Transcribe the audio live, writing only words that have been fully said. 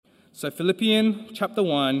So Philippians chapter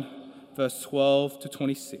 1, verse 12 to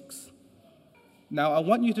 26. Now I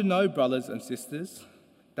want you to know, brothers and sisters,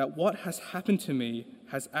 that what has happened to me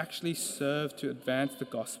has actually served to advance the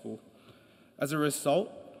gospel. As a result,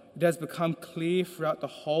 it has become clear throughout the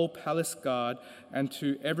whole palace guard and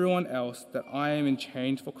to everyone else that I am in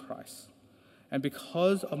chains for Christ. And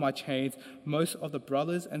because of my chains, most of the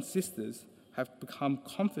brothers and sisters have become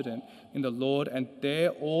confident in the Lord and dare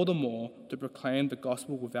all the more to proclaim the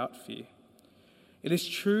gospel without fear. It is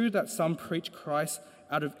true that some preach Christ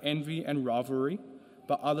out of envy and rivalry,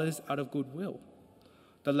 but others out of goodwill.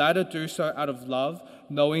 The latter do so out of love,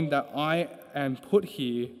 knowing that I am put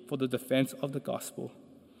here for the defense of the gospel.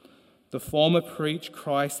 The former preach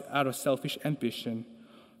Christ out of selfish ambition,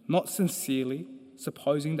 not sincerely,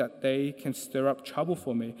 supposing that they can stir up trouble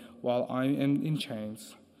for me while I am in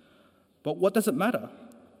chains. But what does it matter?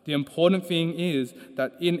 The important thing is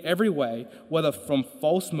that in every way, whether from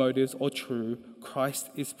false motives or true,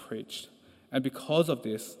 Christ is preached. And because of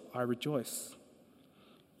this, I rejoice.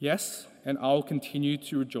 Yes, and I will continue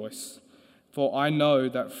to rejoice. For I know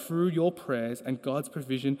that through your prayers and God's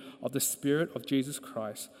provision of the Spirit of Jesus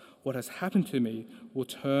Christ, what has happened to me will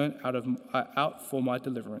turn out for my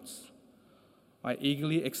deliverance. I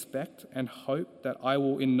eagerly expect and hope that I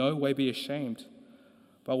will in no way be ashamed,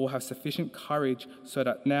 but will have sufficient courage so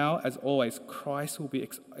that now, as always, Christ will be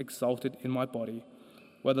exalted in my body,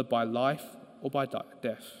 whether by life or by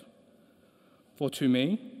death. For to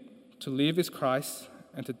me, to live is Christ,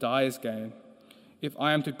 and to die is gain. If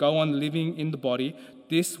I am to go on living in the body,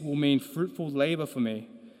 this will mean fruitful labor for me.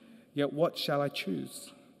 Yet what shall I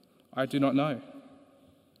choose? I do not know.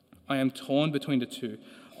 I am torn between the two.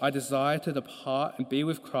 I desire to depart and be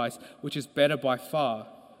with Christ, which is better by far,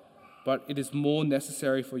 but it is more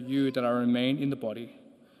necessary for you that I remain in the body.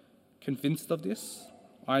 Convinced of this,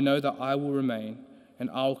 I know that I will remain, and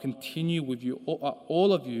I will continue with you,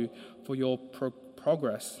 all of you, for your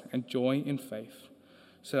progress and joy in faith,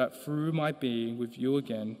 so that through my being with you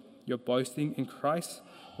again, your boasting in Christ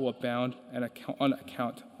will abound on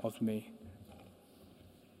account of me.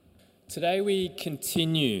 Today we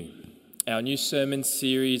continue our new sermon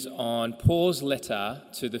series on Paul's letter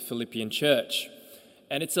to the Philippian church.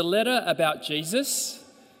 And it's a letter about Jesus,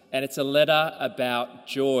 and it's a letter about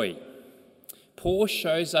joy. Paul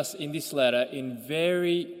shows us in this letter in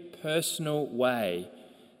very personal way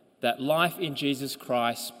that life in Jesus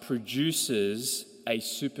Christ produces a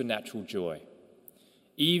supernatural joy,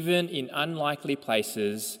 even in unlikely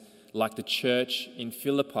places like the church in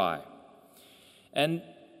Philippi. And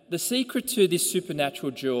the secret to this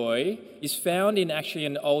supernatural joy is found in actually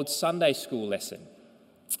an old Sunday school lesson.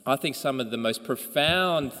 I think some of the most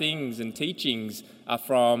profound things and teachings are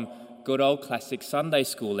from good old classic Sunday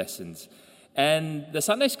school lessons. And the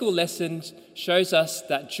Sunday school lesson shows us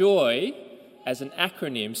that joy, as an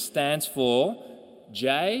acronym, stands for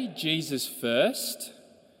J, Jesus first,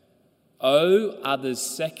 O, others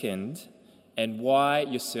second, and Y,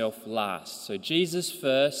 yourself last. So Jesus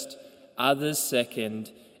first, others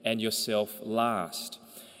second, and yourself last.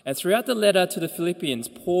 And throughout the letter to the Philippians,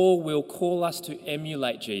 Paul will call us to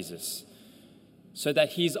emulate Jesus so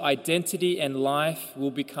that his identity and life will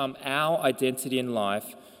become our identity and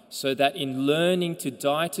life, so that in learning to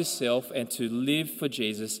die to self and to live for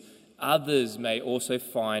Jesus, others may also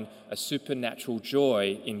find a supernatural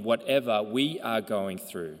joy in whatever we are going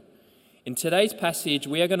through. In today's passage,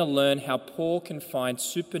 we are going to learn how Paul can find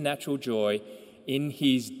supernatural joy in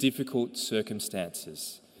his difficult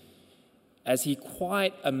circumstances, as he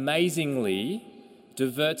quite amazingly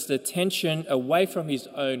diverts the attention away from his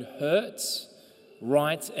own hurts,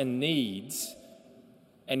 rights, and needs,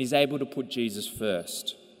 and is able to put Jesus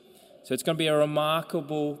first. So it's going to be a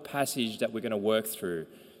remarkable passage that we're going to work through.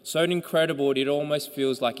 So incredible, it almost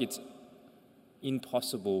feels like it's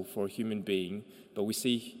impossible for a human being, but we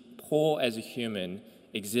see Paul as a human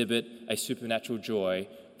exhibit a supernatural joy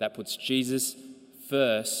that puts Jesus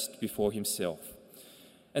first before himself.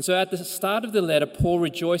 And so at the start of the letter, Paul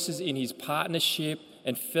rejoices in his partnership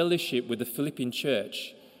and fellowship with the Philippian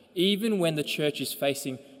church, even when the church is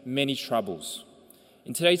facing many troubles.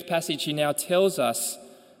 In today's passage, he now tells us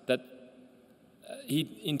that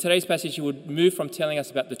in today's passage, he would move from telling us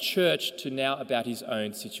about the church to now about his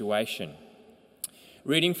own situation.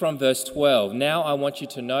 Reading from verse 12, "Now I want you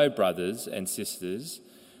to know, brothers and sisters,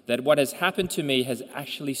 that what has happened to me has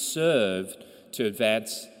actually served to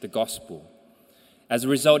advance the gospel. As a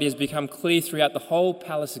result, it has become clear throughout the whole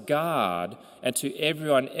palace guard and to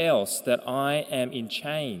everyone else that I am in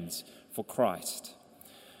chains for Christ."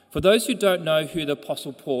 For those who don't know who the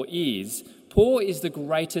Apostle Paul is the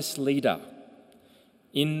greatest leader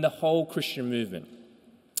in the whole Christian movement.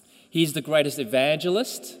 He's the greatest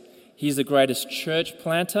evangelist. He's the greatest church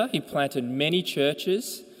planter. He planted many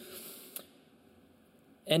churches.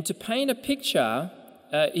 And to paint a picture,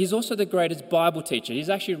 he's also the greatest Bible teacher. He's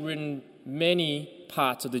actually written many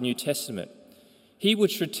parts of the New Testament. He would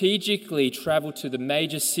strategically travel to the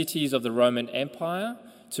major cities of the Roman Empire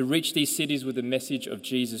to reach these cities with the message of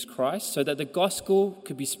Jesus Christ so that the gospel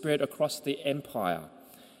could be spread across the empire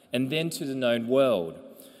and then to the known world.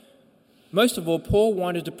 Most of all, Paul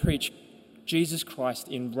wanted to preach Jesus Christ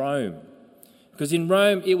in Rome, because in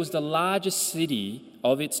Rome it was the largest city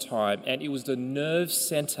of its time and it was the nerve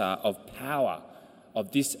center of power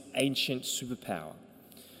of this ancient superpower.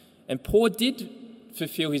 And Paul did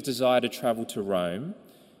fulfill his desire to travel to Rome,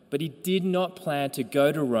 but he did not plan to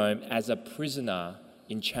go to Rome as a prisoner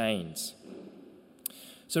in chains.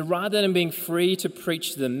 So rather than being free to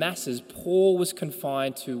preach to the masses, Paul was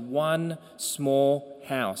confined to one small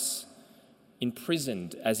house,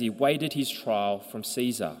 imprisoned as he waited his trial from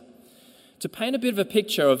Caesar. To paint a bit of a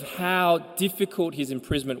picture of how difficult his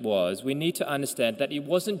imprisonment was, we need to understand that it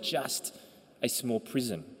wasn't just a small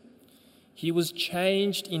prison. He was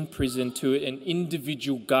changed in prison to an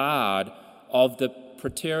individual guard of the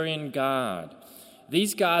Praetorian Guard.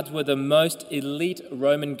 These guards were the most elite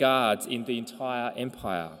Roman guards in the entire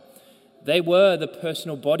empire. They were the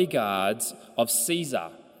personal bodyguards of Caesar,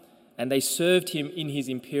 and they served him in his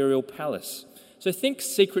imperial palace. So think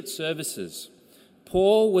secret services.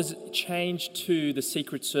 Paul was changed to the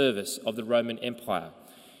secret service of the Roman Empire.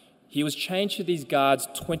 He was changed to these guards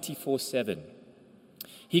 24/7.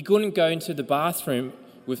 He couldn't go into the bathroom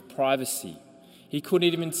with privacy. He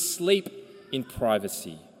couldn't even sleep in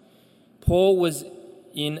privacy. Paul was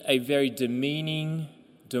in a very demeaning,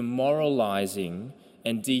 demoralizing,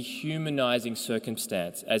 and dehumanizing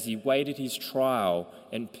circumstance as he waited his trial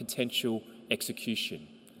and potential execution.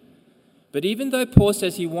 But even though Paul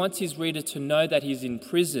says he wants his reader to know that he's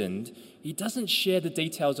imprisoned, he doesn't share the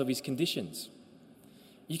details of his conditions.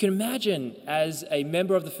 You can imagine, as a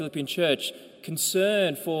member of the Philippian church,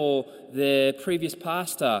 concerned for their previous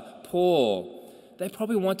pastor, Paul, they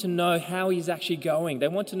probably want to know how he's actually going. They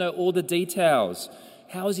want to know all the details.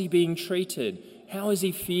 How is he being treated? How is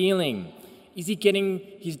he feeling? Is he getting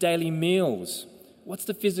his daily meals? What's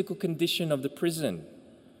the physical condition of the prison?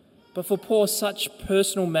 But for Paul, such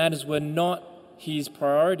personal matters were not his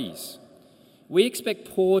priorities. We expect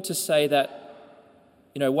Paul to say that,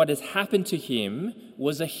 what has happened to him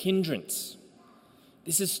was a hindrance.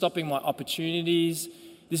 This is stopping my opportunities.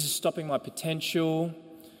 This is stopping my potential.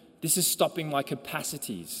 This is stopping my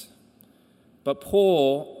capacities. But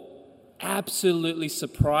Paul absolutely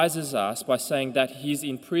surprises us by saying that his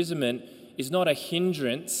imprisonment is not a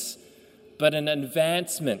hindrance, but an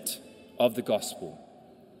advancement of the gospel.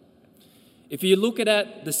 If you look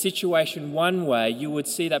at the situation one way, you would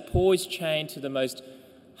see that Paul is chained to the most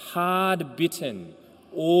hard-bitten,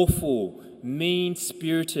 awful,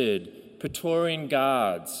 mean-spirited Praetorian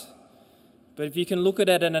guards. But if you can look at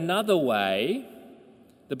it in another way,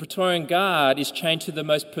 the Praetorian Guard is chained to the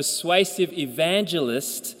most persuasive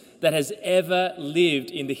evangelist that has ever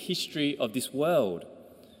lived in the history of this world.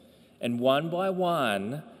 And one by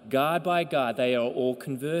one, guard by guard, they are all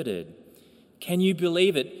converted. Can you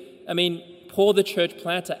believe it? Paul, the church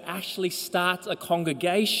planter, actually starts a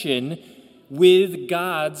congregation with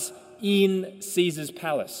guards in Caesar's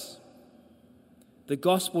palace. The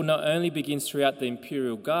gospel not only begins throughout the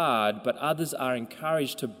imperial guard, but others are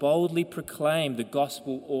encouraged to boldly proclaim the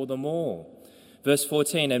gospel all the more. Verse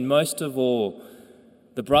 14, and most of all,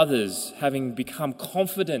 the brothers, having become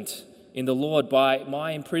confident in the Lord by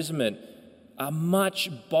my imprisonment, are much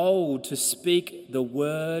bold to speak the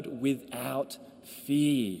word without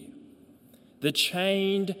fear. The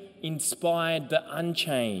chained inspired the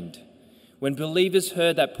unchained. When believers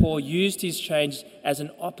heard that Paul used his chains as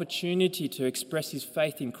an opportunity to express his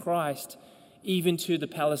faith in Christ, even to the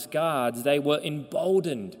palace guards, they were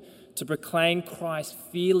emboldened to proclaim Christ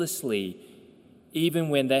fearlessly, even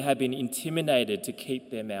when they had been intimidated to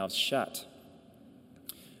keep their mouths shut.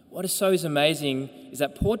 What is so amazing is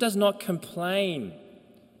that Paul does not complain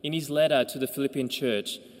in his letter to the Philippian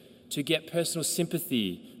church to get personal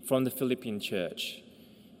sympathy from the Philippian church.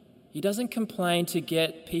 He doesn't complain to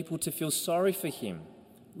get people to feel sorry for him.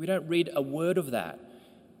 We don't read a word of that.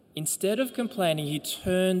 Instead of complaining, he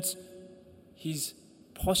turns his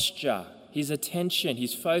posture, his attention,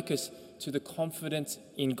 his focus to the confidence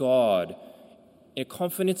in God. A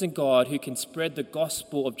confidence in God who can spread the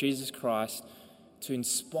gospel of Jesus Christ to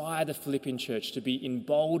inspire the Philippian church to be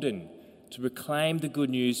emboldened to proclaim the good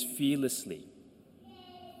news fearlessly.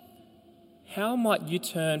 How might you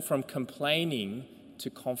turn from complaining to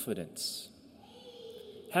confidence?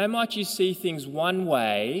 How might you see things one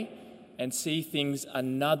way and see things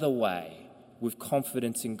another way with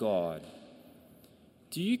confidence in God?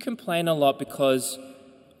 Do you complain a lot because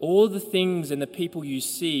all the things and the people you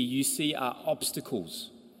see are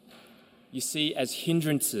obstacles? You see as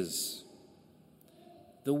hindrances.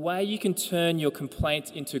 The way you can turn your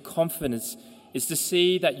complaint into confidence is to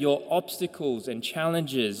see that your obstacles and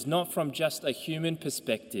challenges, not from just a human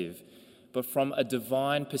perspective, but from a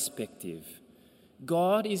divine perspective.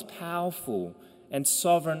 God is powerful and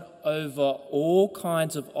sovereign over all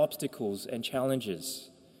kinds of obstacles and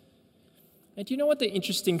challenges. And do you know what the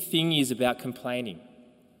interesting thing is about complaining?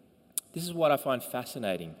 This is what I find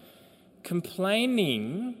fascinating.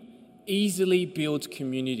 Complaining easily builds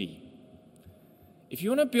community. If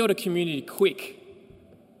you want to build a community quick,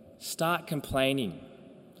 start complaining.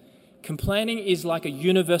 Complaining is like a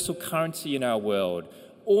universal currency in our world.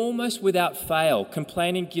 Almost without fail,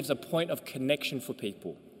 complaining gives a point of connection for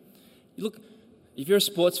people. Look, if you're a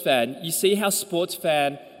sports fan, you see how sports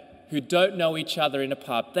fans who don't know each other in a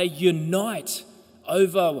pub, they unite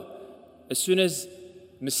over as soon as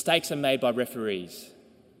mistakes are made by referees.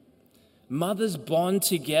 Mothers bond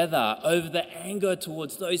together over the anger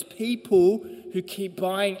towards those people who keep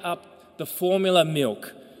buying up the formula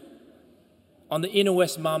milk on the Inner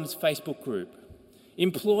West Mums Facebook group.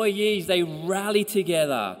 Employees, they rally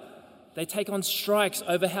together. They take on strikes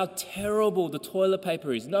over how terrible the toilet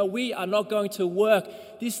paper is. No, we are not going to work.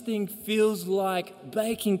 This thing feels like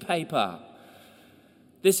baking paper.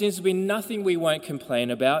 There seems to be nothing we won't complain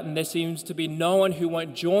about, and there seems to be no one who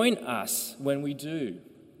won't join us when we do.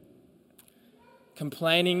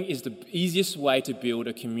 Complaining is the easiest way to build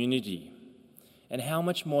a community. And how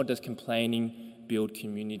much more does complaining build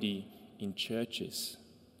community in churches?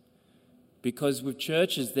 Because with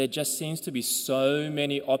churches, there just seems to be so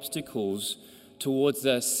many obstacles towards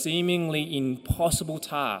the seemingly impossible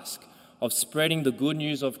task of spreading the good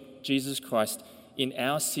news of Jesus Christ in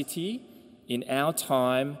our city, in our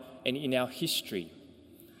time, and in our history.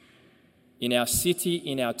 In our city,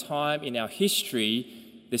 in our time, in our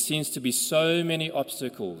history, there seems to be so many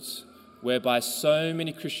obstacles whereby so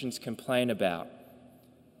many Christians complain about.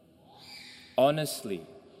 Honestly,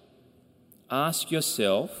 ask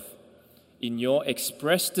yourself, in your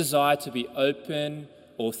expressed desire to be open,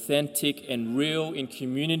 authentic, and real in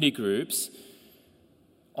community groups,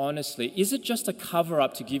 honestly, is it just a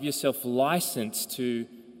cover-up to give yourself license to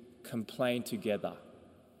complain together?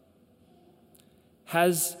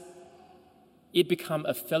 Has it become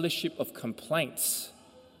a fellowship of complaints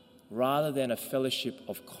rather than a fellowship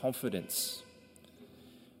of confidence?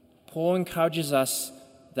 Paul encourages us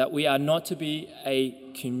that we are not to be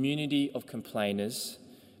a community of complainers,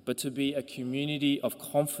 but to be a community of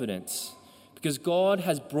confidence, because God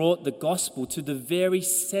has brought the gospel to the very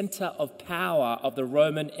center of power of the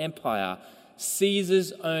Roman Empire.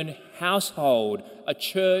 Caesar's own household, a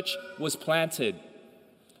church was planted,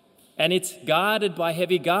 and it's guarded by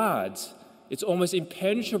heavy guards. It's almost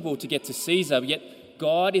impenetrable to get to Caesar, yet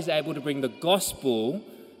God is able to bring the gospel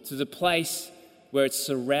to the place where it's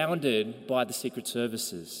surrounded by the secret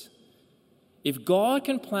services. If God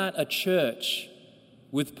can plant a church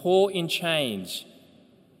with Paul in chains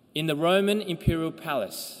in the Roman imperial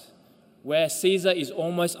palace, where Caesar is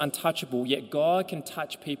almost untouchable, yet God can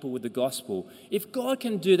touch people with the gospel. If God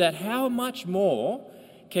can do that, how much more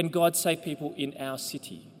can God save people in our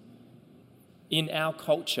city, in our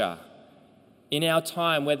culture, in our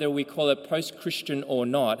time, whether we call it post-Christian or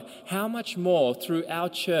not? How much more through our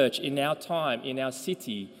church, in our time, in our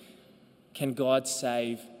city, can God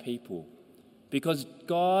save people? Because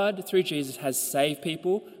God, through Jesus, has saved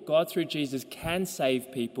people, God, through Jesus, can save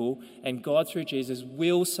people, and God, through Jesus,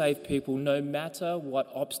 will save people no matter what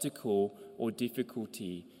obstacle or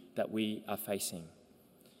difficulty that we are facing.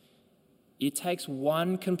 It takes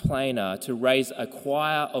one complainer to raise a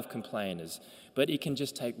choir of complainers, but it can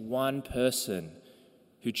just take one person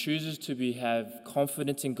who chooses to have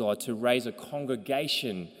confidence in God to raise a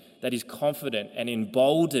congregation that is confident and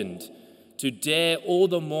emboldened to dare all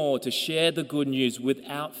the more to share the good news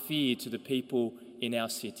without fear to the people in our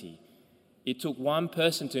city. It took one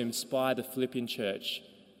person to inspire the Philippian church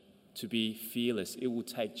to be fearless. It will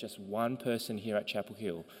take just one person here at Chapel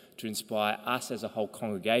Hill to inspire us as a whole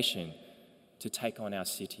congregation to take on our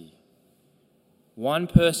city. One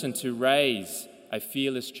person to raise a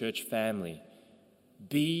fearless church family.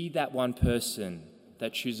 Be that one person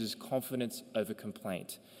that chooses confidence over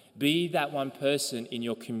complaint. Be that one person in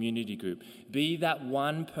your community group. Be that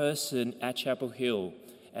one person at Chapel Hill,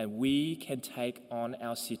 and we can take on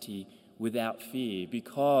our city without fear,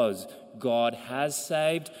 because God has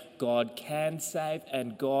saved, God can save,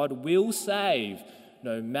 and God will save,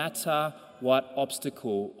 no matter what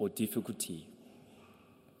obstacle or difficulty.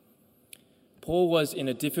 Paul was in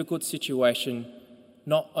a difficult situation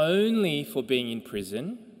not only for being in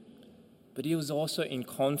prison, but he was also in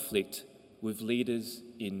conflict with leaders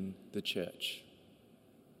in the church.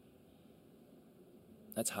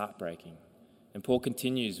 That's heartbreaking. And Paul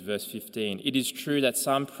continues, verse 15, "It is true that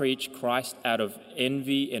some preach Christ out of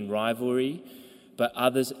envy and rivalry, but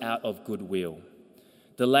others out of goodwill.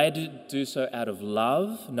 The latter do so out of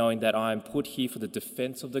love, knowing that I am put here for the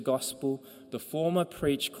defense of the gospel. The former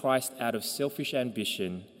preach Christ out of selfish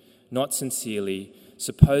ambition, not sincerely,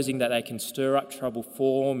 supposing that they can stir up trouble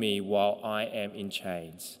for me while I am in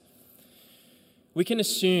chains." We can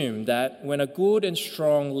assume that when a good and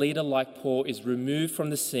strong leader like Paul is removed from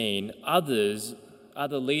the scene,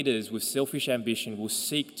 other leaders with selfish ambition will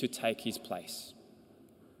seek to take his place.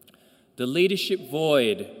 The leadership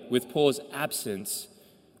void with Paul's absence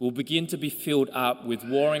will begin to be filled up with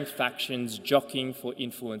warring factions jockeying for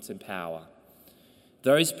influence and power.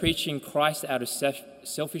 Those preaching Christ out of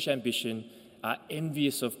selfish ambition are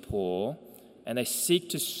envious of Paul, and they seek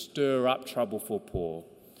to stir up trouble for Paul.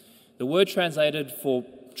 The word translated for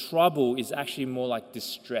trouble is actually more like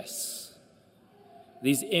distress.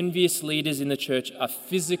 These envious leaders in the church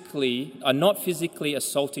are not physically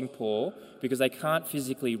assaulting Paul because they can't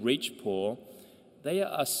physically reach Paul. They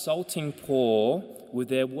are assaulting Paul with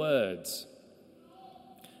their words.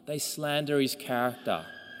 They slander his character,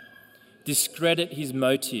 discredit his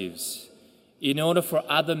motives, in order for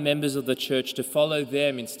other members of the church to follow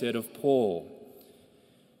them instead of Paul.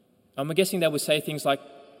 I'm guessing they would say things like,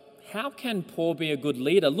 "How can Paul be a good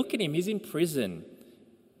leader? Look at him, he's in prison.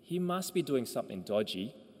 He must be doing something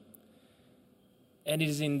dodgy." And it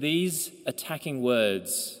is in these attacking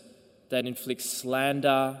words that inflict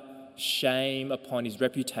slander, shame upon his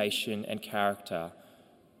reputation and character,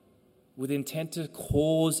 with intent to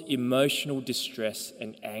cause emotional distress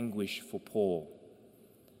and anguish for Paul.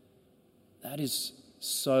 That is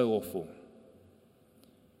so awful.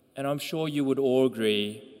 And I'm sure you would all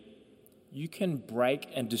agree, you can break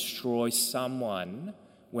and destroy someone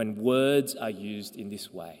when words are used in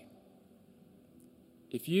this way.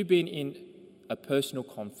 If you've been in a personal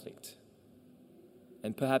conflict,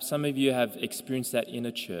 and perhaps some of you have experienced that in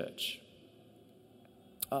a church,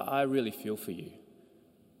 I really feel for you.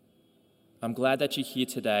 I'm glad that you're here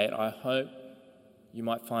today, and I hope you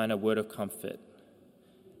might find a word of comfort.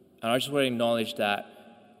 And I just want to acknowledge that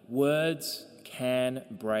words can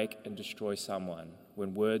break and destroy someone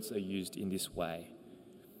when words are used in this way.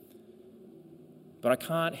 But I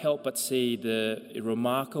can't help but see the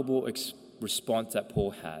remarkable response that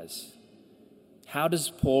Paul has. How does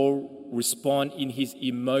Paul respond in his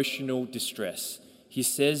emotional distress? He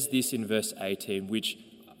says this in verse 18, which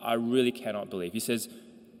I really cannot believe. He says,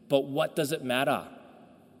 "But what does it matter?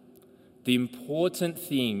 The important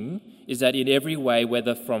thing is that in every way,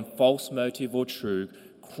 whether from false motive or true,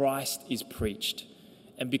 Christ is preached.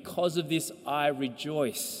 And because of this, I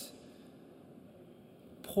rejoice."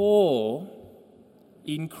 Paul,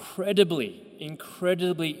 incredibly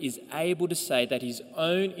is able to say that his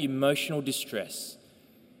own emotional distress,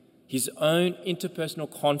 his own interpersonal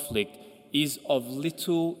conflict is of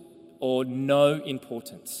little or no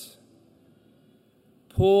importance.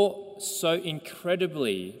 Paul so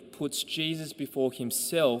incredibly puts Jesus before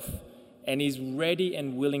himself and is ready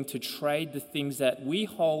and willing to trade the things that we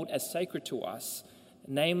hold as sacred to us,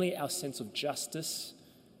 namely our sense of justice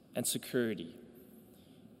and security.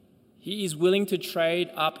 He is willing to trade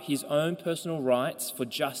up his own personal rights for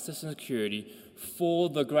justice and security for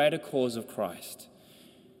the greater cause of Christ.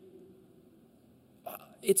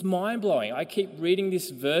 It's mind-blowing. I keep reading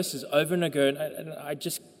these verses over and over,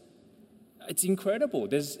 and it's incredible.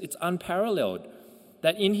 It's unparalleled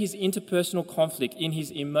that in his interpersonal conflict, in his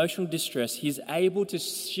emotional distress, he's able to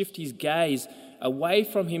shift his gaze away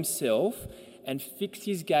from himself and fix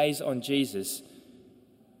his gaze on Jesus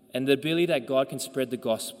and the ability that God can spread the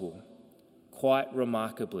gospel quite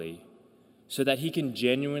remarkably so that he can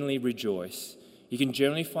genuinely rejoice. He can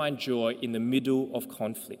genuinely find joy in the middle of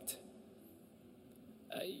conflict.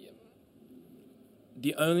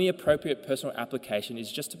 The only appropriate personal application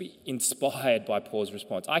is just to be inspired by Paul's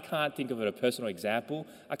response. I can't think of a personal example.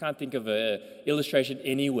 I can't think of an illustration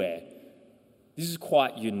anywhere. This is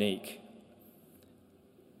quite unique.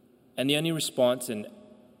 And the only response and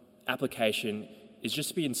application is just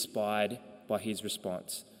to be inspired by his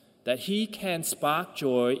response. That he can spark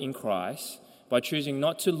joy in Christ by choosing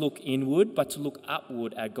not to look inward, but to look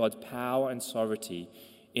upward at God's power and sovereignty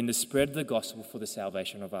in the spread of the gospel for the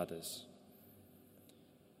salvation of others.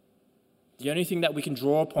 The only thing that we can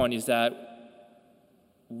draw upon is that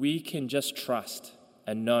we can just trust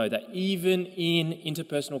and know that even in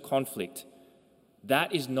interpersonal conflict,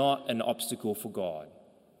 that is not an obstacle for God.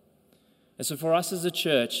 And so for us as a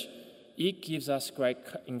church, it gives us great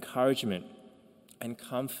encouragement and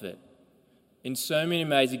comfort. In so many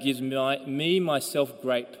ways, it gives myself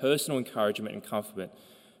great personal encouragement and comfort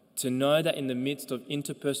to know that in the midst of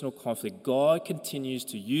interpersonal conflict, God continues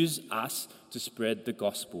to use us to spread the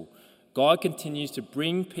gospel. God continues to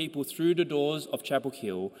bring people through the doors of Chapel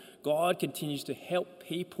Hill. God continues to help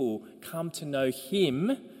people come to know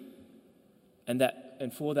Him, and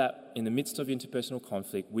for that, in the midst of interpersonal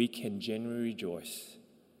conflict, we can genuinely rejoice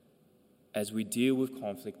as we deal with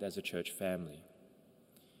conflict as a church family.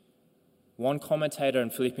 One commentator in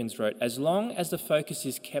Philippians wrote, "As long as the focus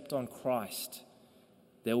is kept on Christ,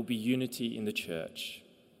 there will be unity in the church.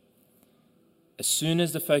 As soon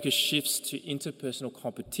as the focus shifts to interpersonal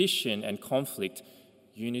competition and conflict,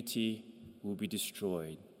 unity will be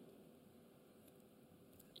destroyed."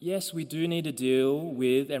 Yes, we do need to deal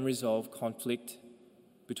with and resolve conflict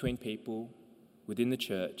between people within the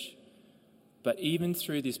church. But even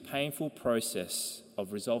through this painful process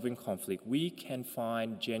of resolving conflict, we can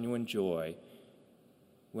find genuine joy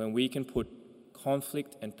when we can put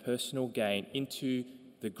conflict and personal gain into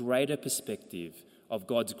the greater perspective of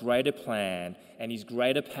God's greater plan and His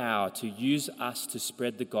greater power to use us to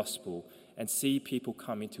spread the gospel and see people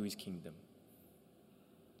come into His kingdom.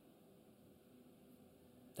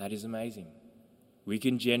 That is amazing. We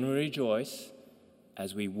can genuinely rejoice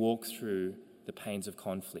as we walk through the pains of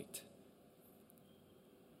conflict.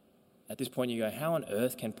 At this point, you go, how on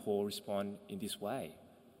earth can Paul respond in this way?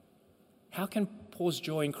 How can Paul's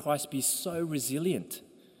joy in Christ be so resilient?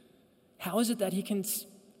 How is it that he can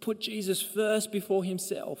put Jesus first before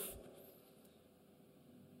himself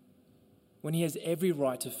when he has every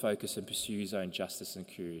right to focus and pursue his own justice and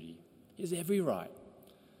security? He has every right.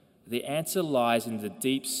 The answer lies in the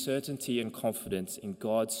deep certainty and confidence in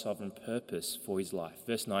God's sovereign purpose for his life.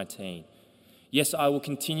 Verse 19, "Yes, I will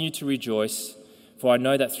continue to rejoice, for I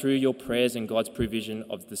know that through your prayers and God's provision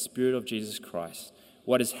of the Spirit of Jesus Christ,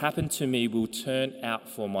 what has happened to me will turn out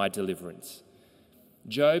for my deliverance."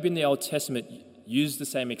 Job in the Old Testament used the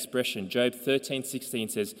same expression. Job 13:16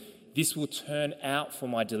 says, "This will turn out for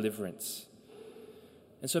my deliverance."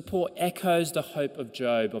 And so Paul echoes the hope of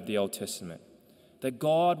Job of the Old Testament, that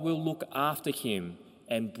God will look after him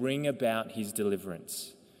and bring about his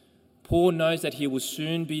deliverance. Paul knows that he will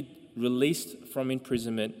soon be released from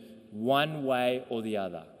imprisonment one way or the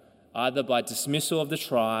other, either by dismissal of the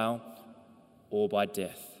trial or by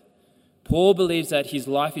death. Paul believes that his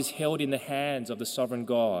life is held in the hands of the sovereign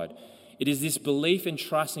God. It is this belief and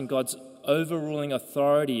trust in God's overruling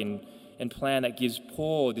authority and plan that gives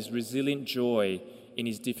Paul this resilient joy in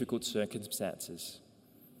his difficult circumstances.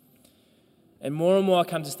 And more I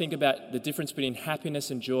come to think about the difference between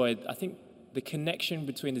happiness and joy. I think the connection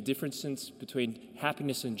between the differences between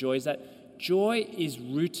happiness and joy is that joy is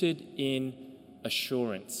rooted in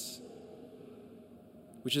assurance,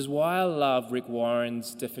 which is why I love Rick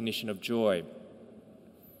Warren's definition of joy.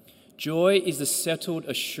 Joy is the settled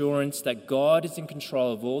assurance that God is in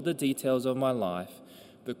control of all the details of my life,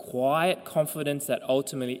 the quiet confidence that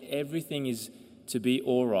ultimately everything is to be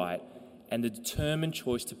all right, and the determined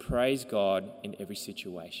choice to praise God in every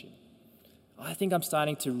situation. I think I'm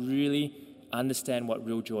starting to really understand what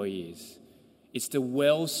real joy is. It's the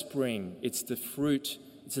wellspring, it's the fruit,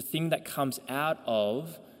 it's the thing that comes out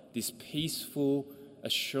of this peaceful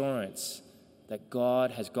assurance that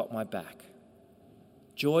God has got my back.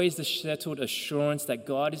 Joy is the settled assurance that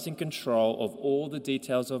God is in control of all the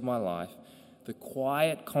details of my life, the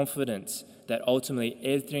quiet confidence that ultimately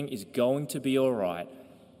everything is going to be all right,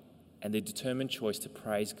 and the determined choice to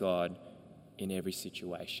praise God in every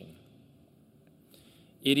situation.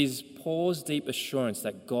 It is Paul's deep assurance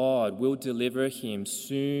that God will deliver him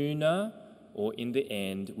sooner or in the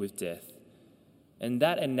end with death, and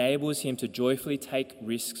that enables him to joyfully take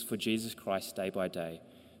risks for Jesus Christ day by day.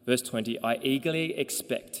 Verse 20, "I eagerly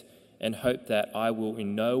expect and hope that I will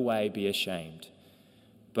in no way be ashamed,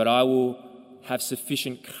 but I will have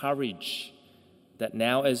sufficient courage that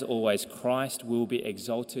now as always Christ will be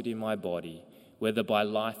exalted in my body, whether by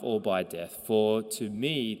life or by death. For to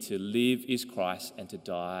me to live is Christ and to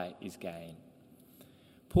die is gain."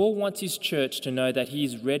 Paul wants his church to know that he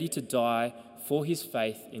is ready to die for his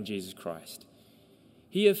faith in Jesus Christ.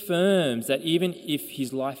 He affirms that even if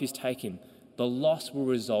his life is taken, the loss will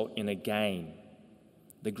result in a gain,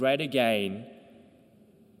 the greater gain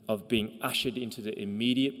of being ushered into the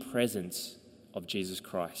immediate presence of Jesus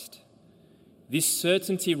Christ. This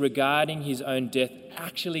certainty regarding his own death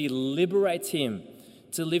actually liberates him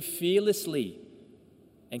to live fearlessly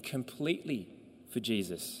and completely for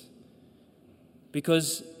Jesus.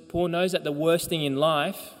 Because Paul knows that the worst thing in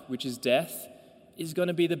life, which is death, is going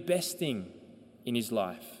to be the best thing in his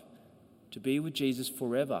life, to be with Jesus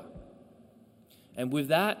forever. And with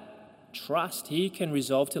that trust, he can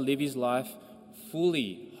resolve to live his life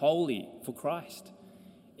fully, wholly for Christ.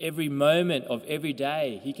 Every moment of every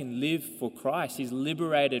day, he can live for Christ. He's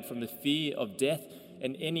liberated from the fear of death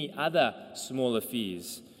and any other smaller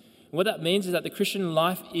fears. What that means is that the Christian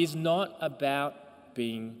life is not about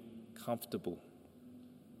being comfortable.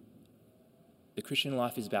 The Christian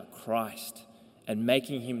life is about Christ and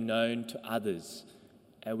making him known to others,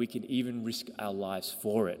 and we can even risk our lives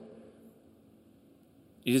for it.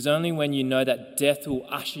 It is only when you know that death will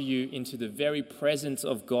usher you into the very presence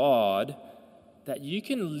of God that you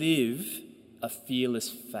can live a fearless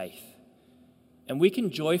faith. And we can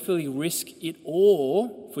joyfully risk it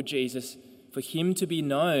all for Jesus, for him to be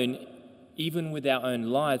known even with our own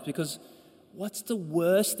lives, because what's the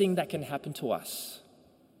worst thing that can happen to us?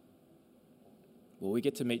 Well, we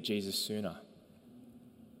get to meet Jesus sooner.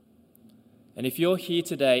 And if you're here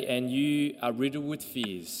today and you are riddled with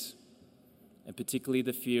fears, and particularly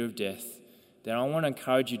the fear of death, then I want to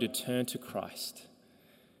encourage you to turn to Christ.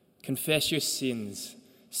 Confess your sins,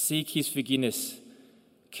 seek his forgiveness,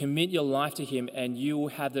 commit your life to him, and you will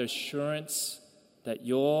have the assurance that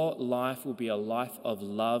your life will be a life of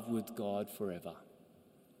love with God forever.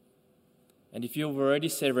 And if you've already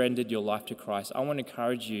surrendered your life to Christ, I want to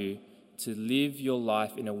encourage you to live your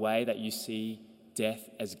life in a way that you see death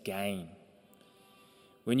as gain.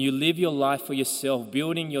 When you live your life for yourself,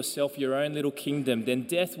 building yourself your own little kingdom, then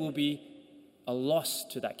death will be a loss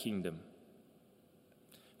to that kingdom.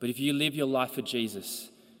 But if you live your life for Jesus,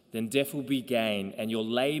 then death will be gain, and your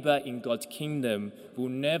labor in God's kingdom will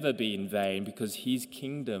never be in vain, because his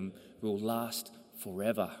kingdom will last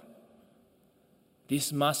forever.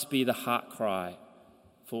 This must be the heart cry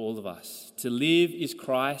for all of us. To live is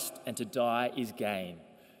Christ, and to die is gain.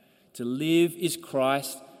 To live is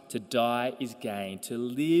Christ, to die is gain. To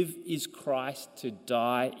live is Christ, to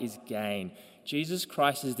die is gain. Jesus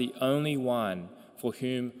Christ is the only one for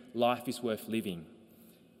whom life is worth living.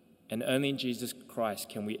 And only in Jesus Christ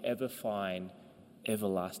can we ever find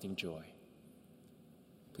everlasting joy.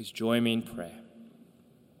 Please join me in prayer.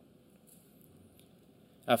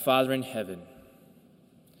 Our Father in heaven,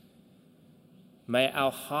 may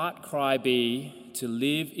our heart cry be to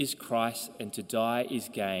live is Christ and to die is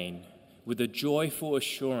gain, with a joyful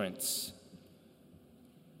assurance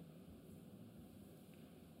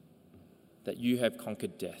that you have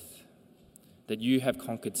conquered death, that you have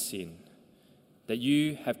conquered sin, that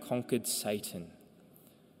you have conquered Satan,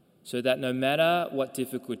 so that no matter what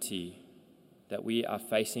difficulty that we are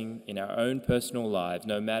facing in our own personal lives,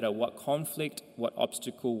 no matter what conflict, what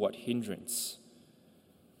obstacle, what hindrance,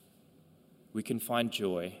 we can find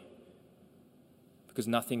joy, because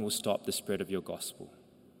nothing will stop the spread of your gospel.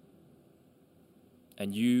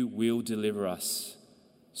 And you will deliver us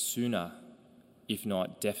sooner, if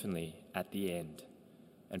not definitely at the end.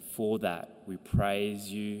 And for that, we praise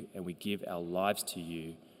you and we give our lives to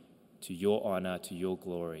you, to your honor, to your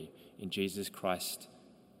glory. In Jesus Christ,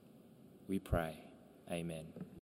 we pray. Amen.